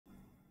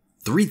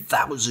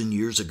3,000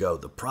 years ago,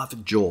 the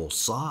prophet Joel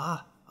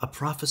saw a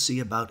prophecy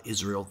about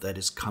Israel that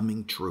is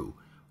coming true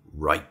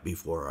right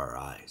before our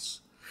eyes.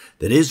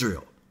 That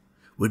Israel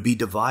would be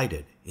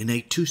divided in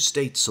a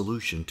two-state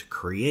solution to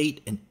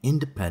create an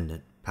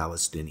independent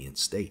Palestinian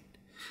state.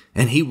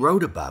 And he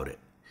wrote about it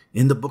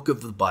in the book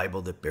of the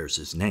Bible that bears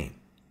his name.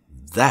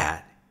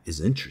 That is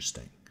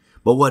interesting.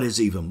 But what is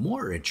even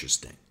more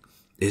interesting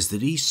is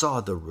that he saw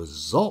the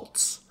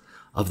results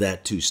of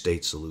that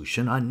two-state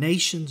solution on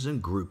nations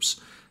and groups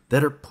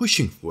that are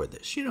pushing for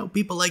this. You know,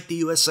 people like the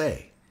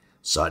USA,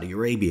 Saudi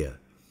Arabia,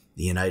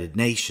 the United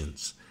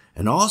Nations,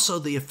 and also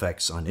the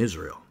effects on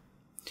Israel.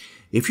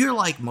 If you're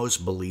like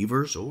most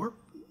believers or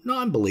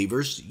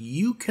non-believers,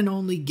 you can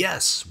only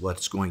guess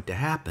what's going to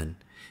happen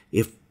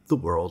if the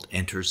world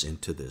enters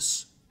into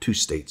this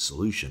two-state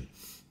solution.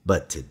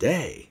 But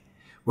today,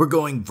 we're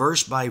going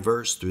verse by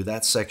verse through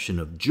that section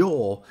of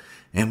Joel,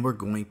 and we're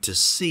going to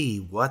see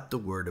what the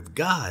Word of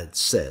God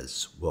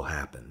says will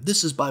happen.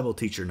 This is Bible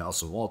teacher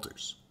Nelson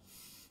Walters.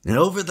 And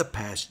over the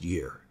past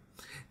year,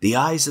 the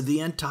eyes of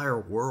the entire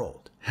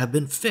world have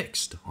been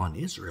fixed on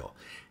Israel.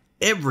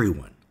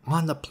 Everyone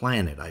on the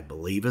planet, I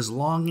believe, is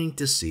longing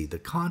to see the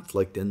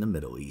conflict in the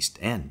Middle East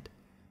end.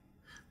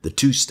 The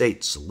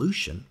two-state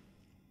solution,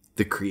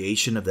 the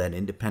creation of that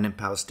independent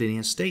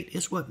Palestinian state,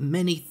 is what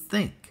many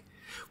think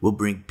will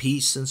bring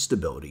peace and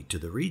stability to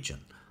the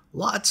region.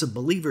 Lots of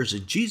believers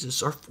in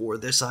Jesus are for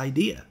this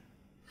idea,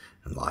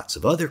 and lots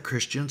of other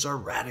Christians are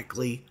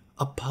radically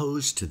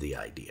opposed to the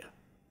idea.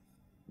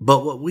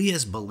 But what we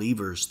as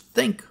believers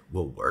think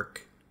will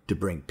work to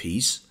bring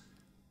peace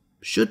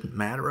shouldn't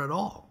matter at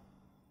all.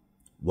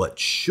 What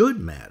should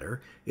matter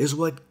is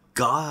what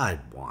God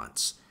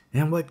wants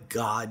and what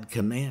God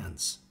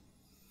commands.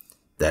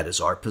 That is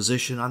our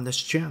position on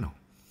this channel.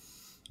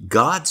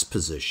 God's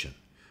position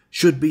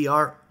should be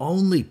our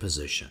only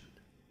position.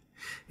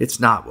 It's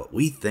not what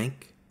we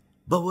think,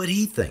 but what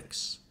He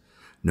thinks.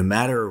 No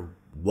matter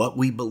what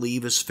we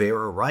believe is fair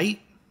or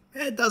right,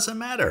 it doesn't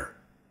matter.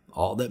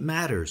 All that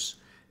matters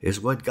is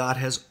what God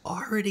has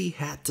already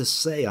had to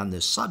say on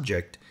this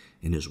subject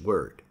in His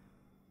Word.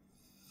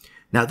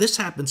 Now, this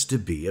happens to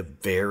be a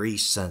very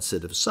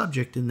sensitive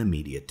subject in the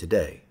media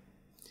today.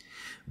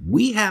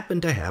 We happen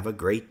to have a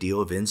great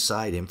deal of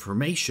inside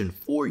information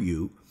for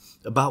you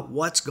about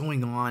what's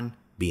going on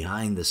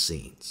behind the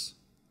scenes.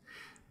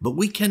 But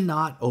we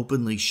cannot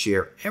openly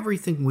share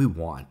everything we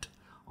want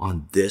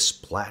on this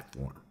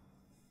platform.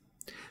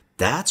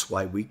 That's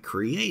why we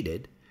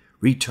created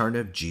Return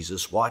of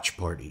Jesus Watch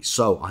Party.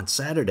 So on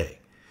Saturday,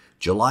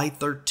 July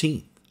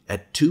 13th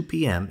at 2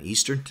 p.m.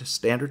 Eastern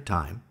Standard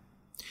Time,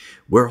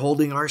 we're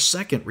holding our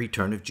second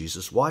Return of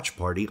Jesus Watch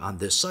Party on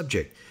this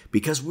subject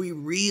because we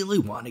really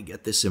want to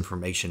get this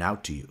information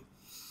out to you.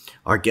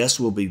 Our guest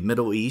will be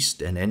Middle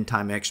East and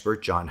end-time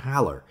expert John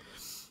Haller.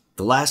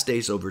 The Last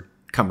Days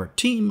Overcomer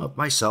team of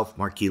myself,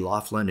 Mark E.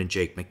 Laughlin, and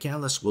Jake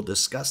McCandless will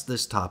discuss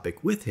this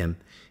topic with him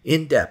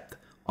in depth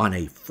on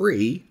a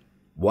free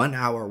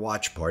 1-hour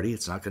watch party.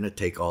 It's not going to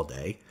take all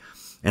day.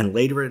 And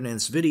later in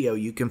this video,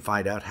 you can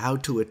find out how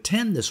to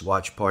attend this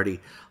watch party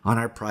on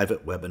our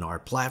private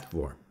webinar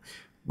platform,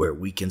 where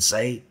we can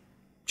say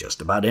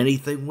just about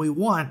anything we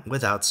want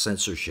without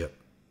censorship.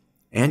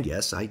 And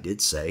yes, I did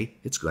say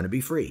it's going to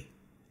be free.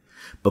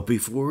 But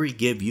before we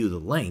give you the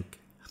link,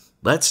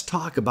 let's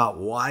talk about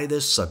why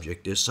this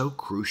subject is so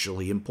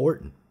crucially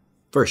important.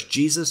 First,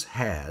 Jesus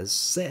has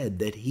said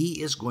that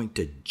He is going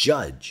to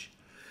judge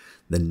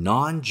the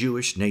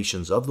non-Jewish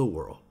nations of the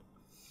world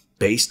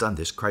based on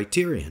this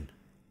criterion.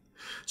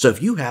 So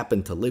if you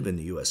happen to live in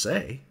the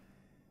USA,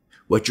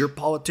 what your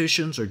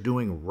politicians are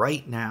doing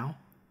right now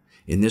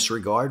in this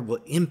regard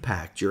will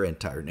impact your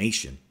entire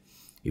nation.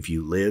 If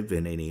you live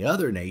in any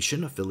other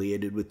nation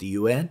affiliated with the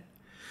UN,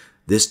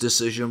 this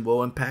decision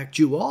will impact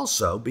you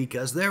also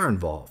because they're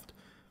involved,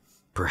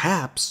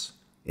 perhaps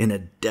in a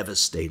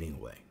devastating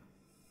way.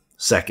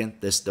 Second,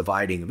 this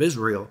dividing of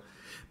Israel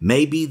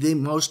may be the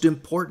most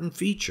important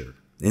feature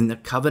in the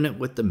covenant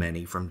with the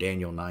many from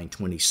Daniel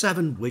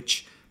 9:27,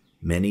 which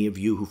many of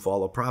you who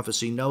follow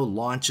prophecy know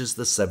launches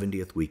the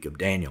 70th week of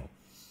Daniel,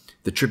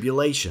 the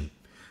tribulation,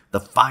 the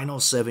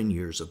final 7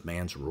 years of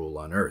man's rule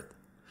on earth.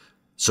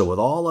 So with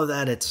all of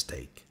that at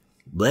stake,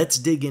 let's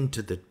dig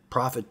into the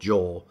prophet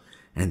Joel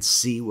and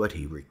see what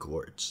he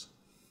records.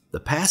 The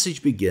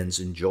passage begins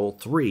in Joel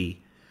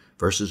 3,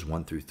 verses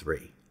 1 through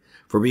 3.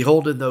 For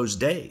behold, in those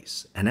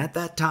days, and at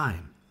that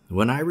time,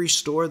 when I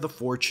restore the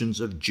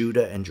fortunes of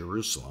Judah and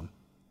Jerusalem.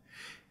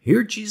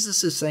 Here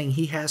Jesus is saying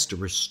He has to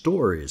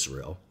restore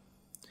Israel,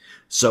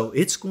 so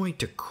it's going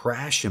to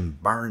crash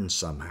and burn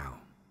somehow.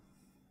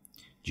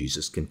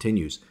 Jesus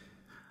continues,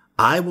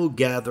 I will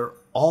gather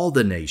all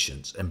the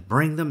nations and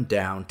bring them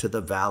down to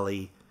the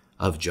valley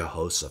of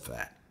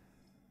Jehoshaphat.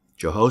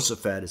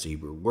 Jehoshaphat is a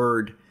Hebrew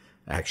word,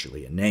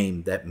 actually a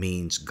name that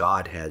means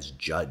God has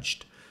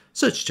judged.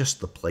 So it's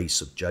just the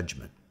place of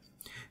judgment.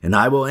 And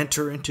I will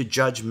enter into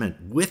judgment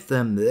with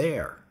them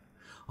there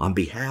on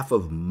behalf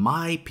of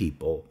my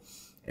people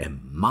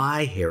and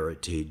my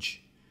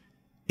heritage,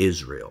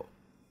 Israel.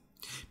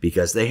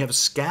 because they have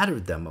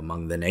scattered them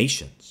among the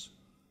nations,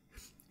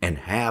 and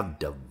have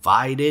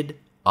divided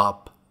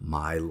up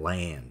my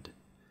land.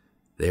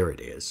 There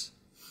it is.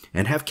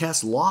 And have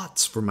cast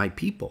lots for my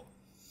people,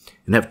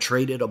 and have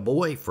traded a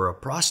boy for a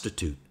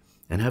prostitute,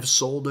 and have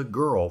sold a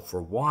girl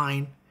for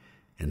wine,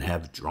 and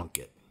have drunk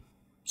it.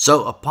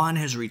 So upon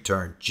his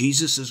return,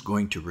 Jesus is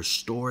going to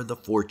restore the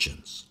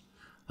fortunes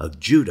of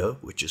Judah,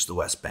 which is the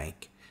West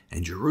Bank,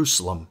 and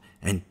Jerusalem,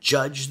 and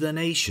judge the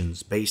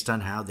nations based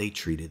on how they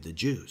treated the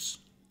Jews.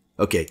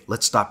 Okay,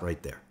 let's stop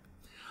right there.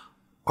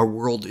 Our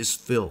world is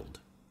filled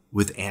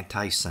with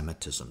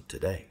anti-Semitism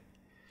today.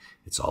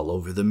 It's all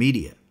over the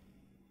media.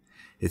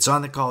 It's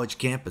on the college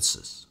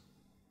campuses.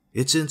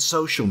 It's in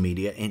social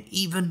media, and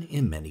even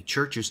in many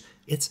churches.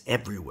 It's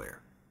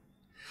everywhere.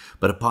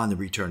 But upon the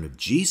return of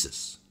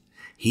Jesus,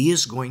 he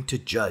is going to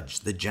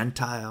judge the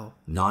Gentile,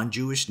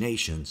 non-Jewish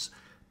nations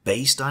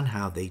based on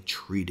how they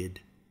treated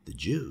the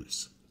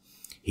Jews.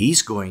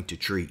 He's going to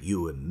treat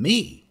you and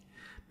me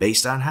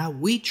based on how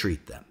we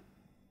treat them.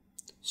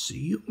 So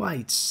you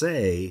might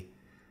say,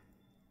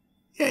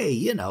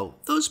 hey,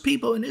 those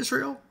people in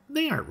Israel,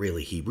 they aren't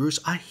really Hebrews.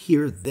 I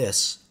hear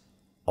this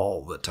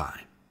all the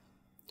time.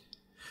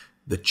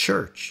 The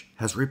church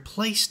has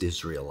replaced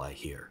Israel, I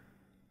hear.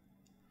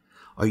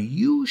 Are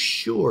you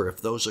sure, if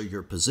those are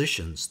your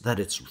positions, that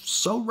it's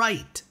so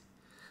right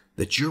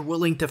that you're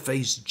willing to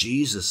face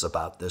Jesus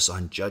about this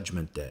on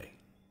Judgment Day?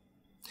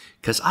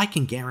 Because I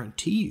can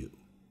guarantee you,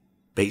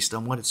 based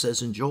on what it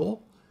says in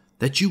Joel,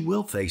 that you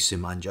will face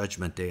him on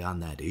Judgment Day on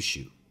that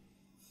issue.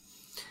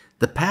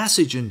 The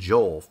passage in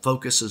Joel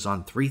focuses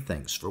on three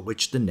things for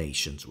which the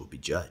nations will be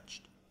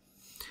judged.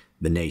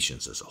 The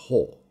nations as a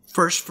whole.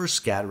 First, for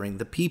scattering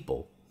the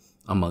people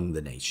among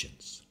the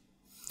nations.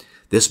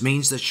 This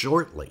means that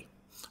shortly,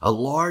 a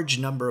large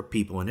number of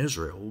people in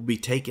Israel will be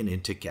taken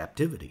into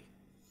captivity.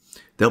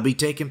 They'll be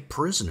taken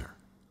prisoner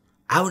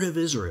out of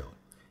Israel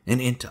and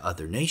into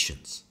other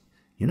nations.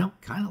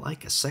 Kind of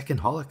like a second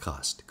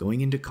Holocaust,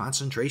 going into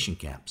concentration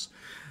camps.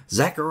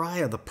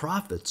 Zechariah the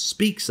prophet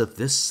speaks of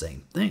this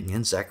same thing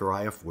in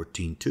Zechariah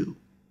 14:2.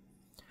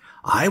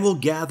 I will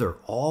gather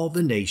all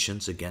the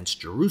nations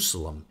against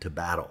Jerusalem to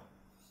battle,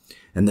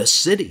 and the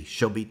city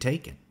shall be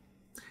taken,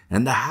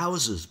 and the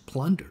houses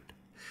plundered,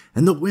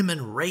 and the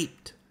women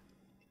raped.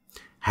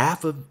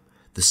 Half of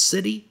the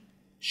city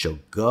shall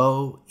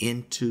go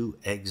into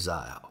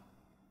exile,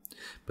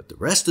 but the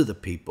rest of the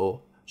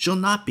people shall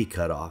not be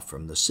cut off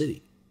from the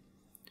city.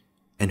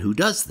 And who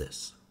does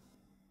this?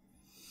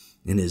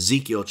 In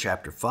Ezekiel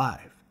chapter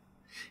 5,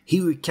 he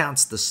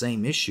recounts the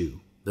same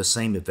issue, the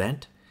same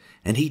event,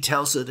 and he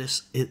tells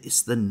us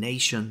it's the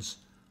nations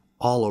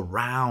all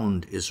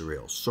around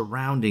Israel,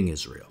 surrounding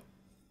Israel.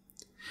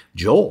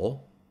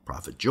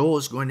 Prophet Joel,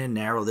 is going to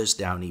narrow this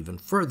down even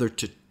further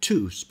to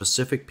two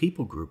specific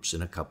people groups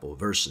in a couple of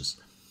verses.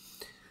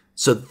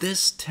 So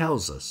this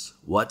tells us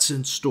what's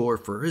in store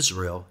for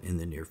Israel in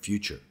the near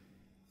future.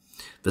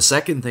 The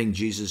second thing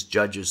Jesus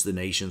judges the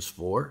nations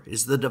for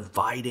is the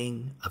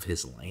dividing of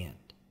his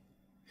land.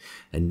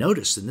 And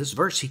notice in this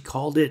verse, he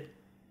called it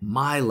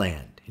my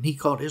land, and he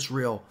called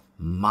Israel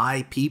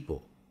my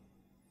people.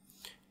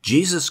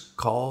 Jesus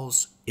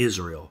calls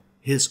Israel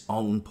his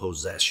own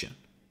possession.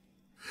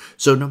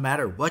 So no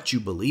matter what you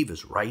believe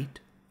is right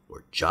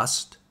or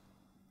just,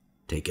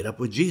 take it up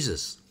with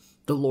Jesus,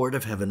 the Lord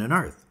of heaven and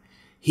earth.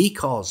 He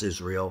calls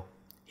Israel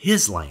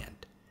his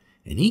land,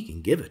 and he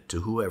can give it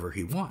to whoever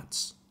he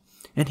wants.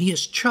 And he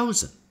has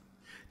chosen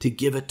to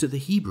give it to the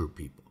Hebrew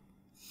people.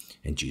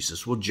 And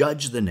Jesus will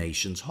judge the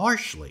nations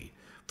harshly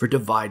for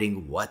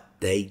dividing what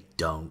they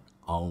don't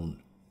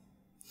own.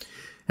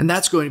 And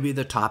that's going to be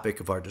the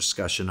topic of our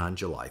discussion on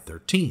July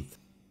 13th.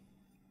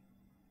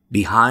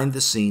 Behind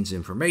the scenes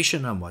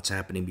information on what's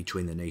happening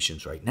between the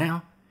nations right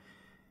now,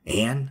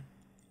 and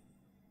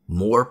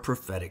more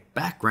prophetic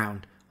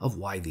background of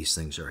why these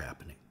things are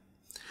happening.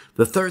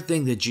 The third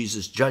thing that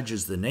Jesus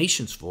judges the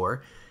nations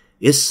for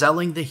is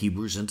selling the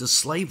Hebrews into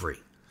slavery.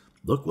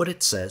 Look what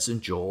it says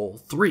in Joel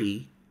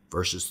 3,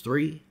 verses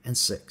 3 and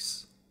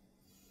 6.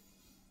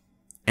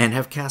 And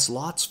have cast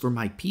lots for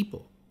my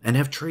people, and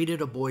have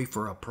traded a boy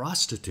for a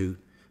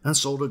prostitute, and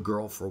sold a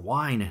girl for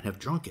wine, and have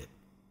drunk it.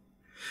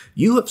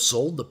 You have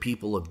sold the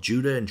people of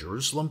Judah and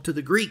Jerusalem to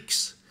the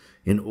Greeks,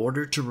 in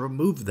order to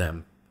remove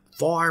them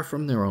far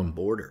from their own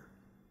border.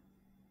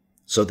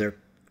 So there's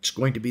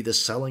going to be the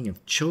selling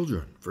of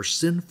children for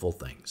sinful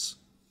things.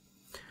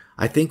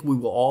 I think we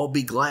will all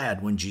be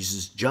glad when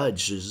Jesus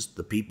judges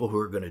the people who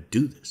are going to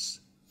do this.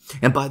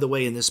 And by the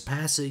way, in this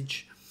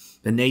passage,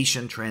 the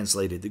nation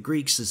translated the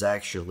Greeks is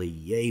actually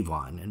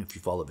Yavon. And if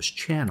you follow this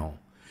channel,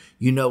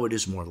 you know it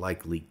is more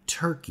likely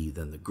Turkey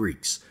than the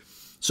Greeks.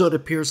 So it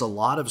appears a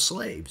lot of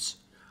slaves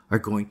are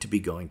going to be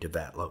going to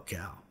that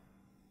locale.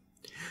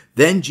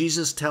 Then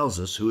Jesus tells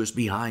us who is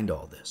behind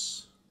all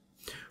this.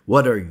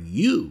 What are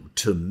you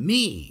to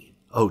me,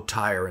 O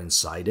Tyre and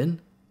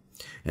Sidon,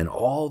 and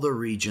all the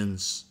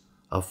regions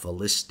of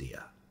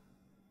Philistia?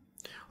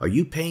 Are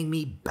you paying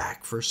me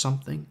back for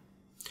something?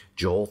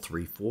 Joel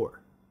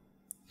 3:4.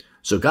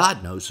 So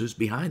God knows who's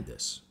behind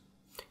this.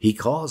 He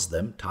calls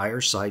them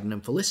Tyre, Sidon,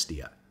 and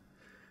Philistia.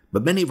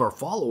 But many of our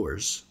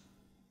followers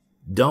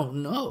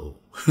don't know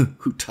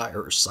who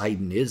Tyre or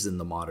Sidon is in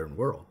the modern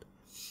world.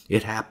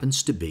 It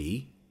happens to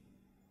be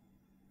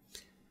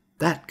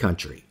that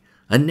country,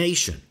 a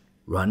nation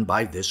run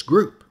by this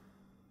group.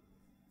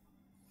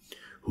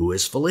 Who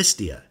is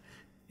Philistia?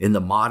 In the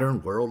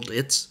modern world,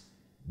 it's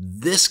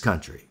this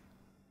country,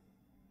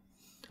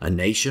 a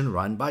nation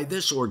run by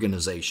this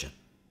organization.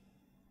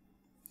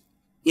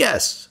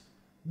 Yes,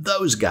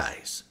 those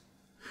guys.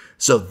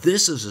 So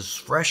this is as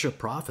fresh a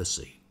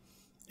prophecy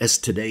as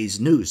today's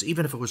news,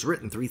 even if it was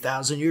written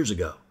 3,000 years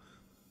ago.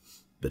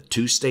 The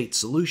two-state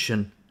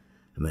solution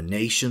and the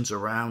nations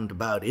around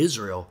about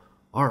Israel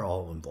are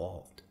all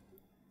involved.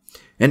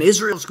 And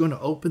Israel's going to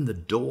open the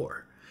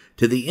door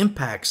to the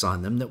impacts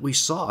on them that we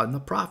saw in the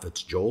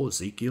prophets, Joel,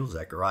 Ezekiel,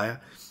 Zechariah,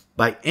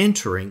 by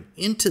entering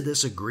into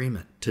this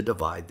agreement to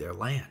divide their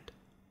land.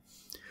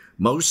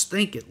 Most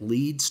think it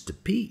leads to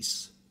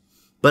peace,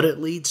 but it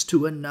leads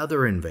to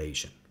another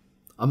invasion,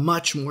 a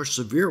much more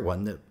severe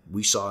one that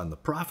we saw in the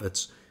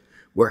prophets,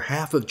 where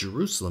half of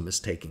Jerusalem is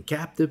taken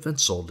captive and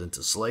sold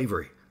into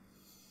slavery.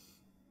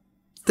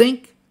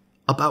 Think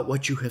about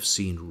what you have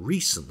seen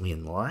recently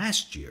in the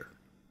last year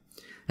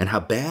and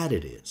how bad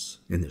it is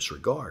in this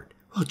regard.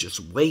 Well, just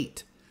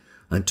wait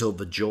until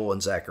the Joel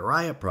and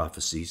Zechariah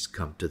prophecies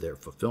come to their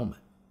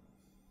fulfillment.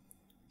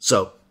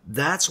 So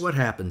that's what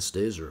happens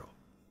to Israel.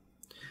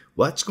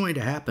 What's going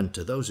to happen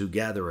to those who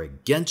gather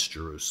against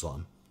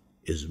Jerusalem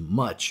is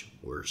much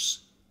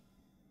worse,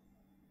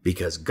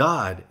 because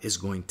God is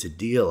going to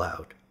deal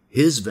out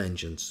his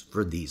vengeance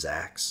for these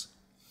acts.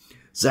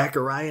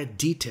 Zechariah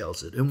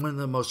details it in one of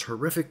the most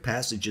horrific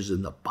passages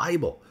in the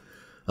Bible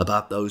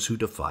about those who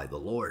defy the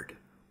Lord.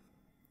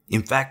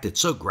 In fact,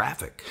 it's so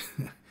graphic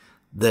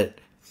that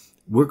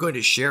we're going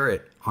to share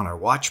it on our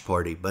watch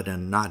party, but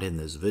not in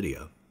this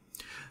video.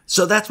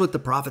 So that's what the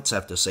prophets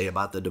have to say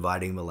about the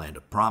dividing the land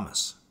of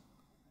promise.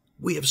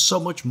 We have so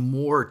much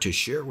more to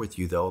share with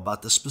you, though,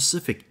 about the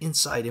specific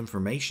inside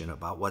information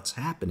about what's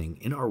happening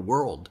in our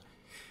world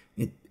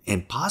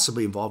and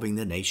possibly involving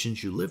the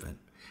nations you live in,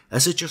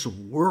 as it just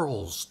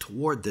whirls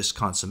toward this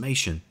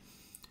consummation.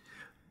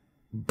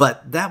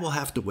 But that will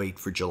have to wait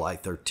for July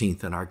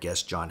 13th and our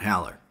guest, John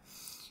Haller.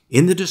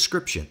 In the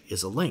description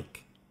is a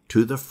link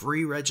to the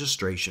free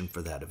registration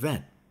for that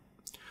event.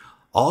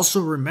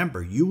 Also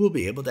remember, you will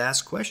be able to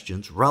ask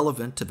questions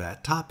relevant to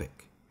that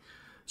topic.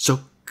 So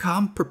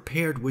come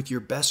prepared with your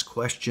best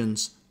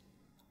questions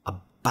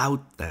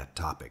about that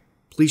topic.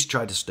 Please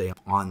try to stay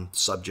on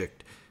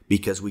subject,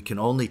 because we can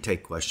only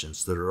take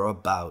questions that are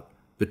about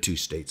the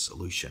two-state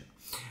solution.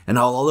 And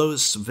although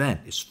this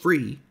event is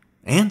free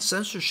and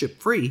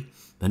censorship-free,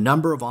 the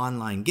number of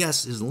online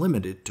guests is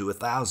limited to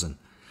 1,000.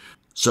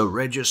 So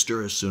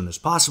register as soon as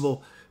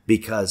possible,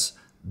 because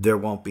there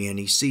won't be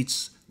any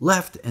seats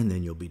left and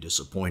then you'll be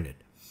disappointed.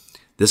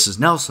 This is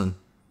Nelson,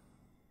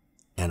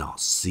 and I'll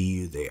see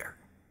you there.